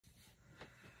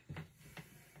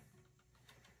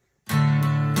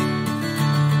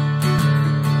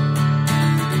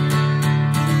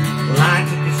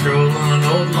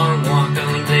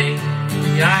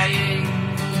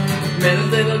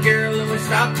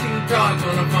talk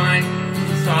on a fine,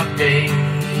 soft day.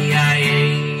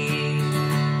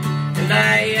 And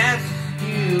I asked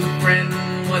you, friend,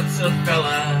 what's a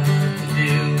fella to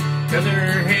do? 'Cause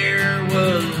her hair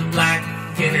was black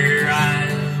and her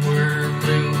eyes were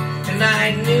blue. And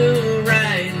I knew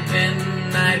right then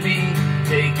I'd be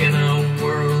taking a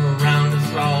whirl around the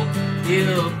Salt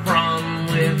Hill prom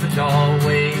with a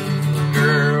Galway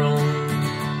girl.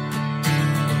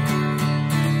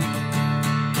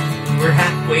 We were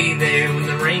halfway there when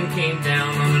the rain came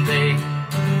down on a day.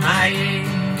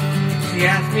 She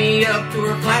asked me up to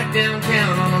her flat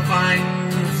downtown on a fine,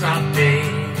 soft day.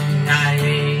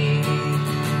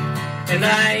 And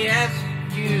I asked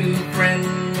you, friend,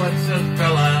 what's a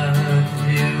fella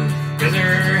to do? 'Cause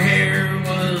her hair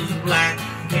was black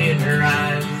and her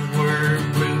eyes were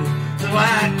blue. So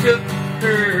I took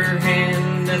her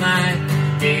hand and I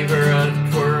gave her a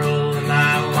twirl, and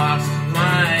I lost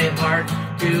my heart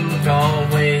to a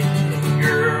Galway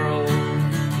girl.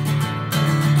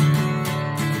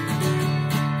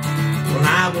 When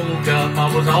I woke up, I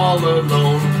was all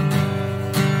alone,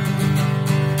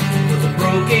 with a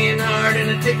broken heart and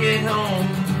a ticket home.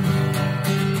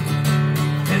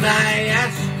 And I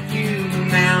ask you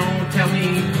now, tell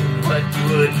me what you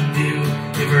would do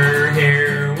if her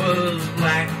hair was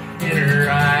black and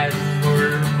her eyes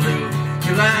were blue.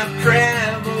 'Cause I've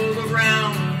traveled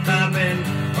around, I've been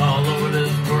all over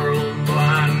this world, but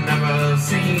I've never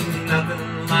seen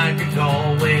nothing like a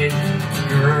Galway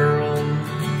girl.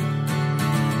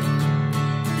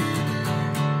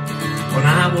 When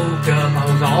I woke up, I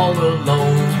was all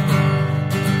alone,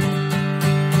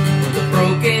 with a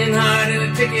broken heart and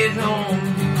a ticket home.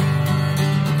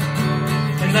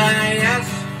 And I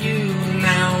ask you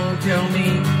now, tell me